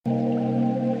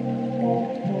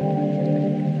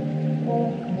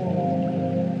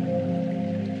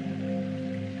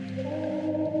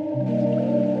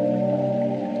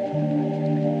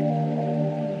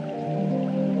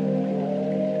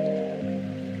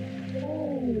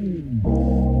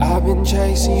been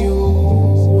chasing you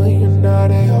when you're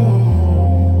not at home.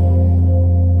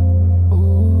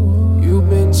 You've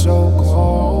been so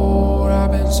cold,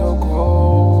 I've been so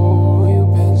cold.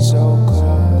 You've been so cold.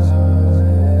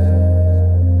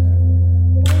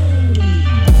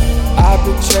 I've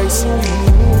been chasing you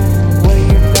when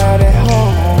you're not at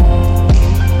home.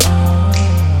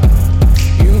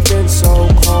 You've been so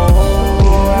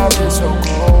cold, I've been so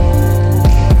cold.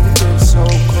 You've been so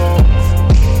cold.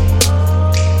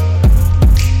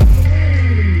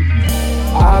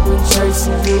 I've been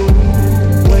chasing you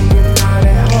when you're not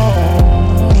at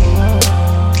home.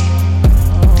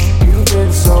 You've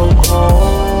been so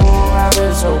cold, I've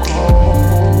been so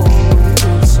cold. You've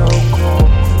been so cold.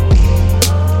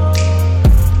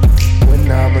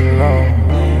 When I'm alone.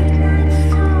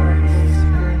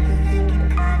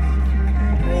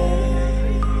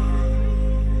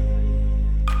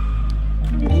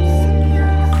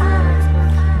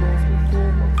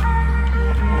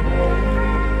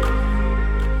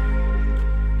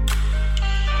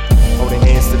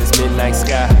 Night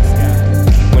sky,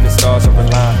 when the stars are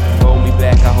aligned. Hold me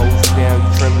back, I hold you down. You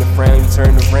trim the frown, you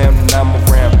turn around, and I'm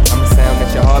around. I'm the sound that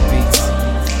your heart beats.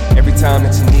 Every time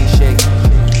that your knees shake,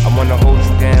 I wanna hold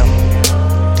you down.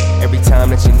 Every time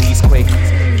that your knees quake,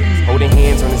 holding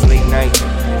hands on this late night.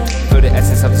 Feel the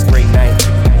essence of this great night.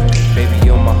 Baby,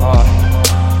 you're my heart.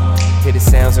 Hear the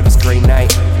sounds of this great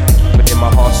night, but then my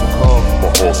heart's so cold.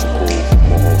 My heart's so cold,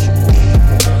 my heart's so cold, my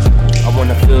heart's so cold. I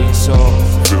wanna feel your soul.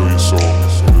 Feel your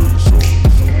soul.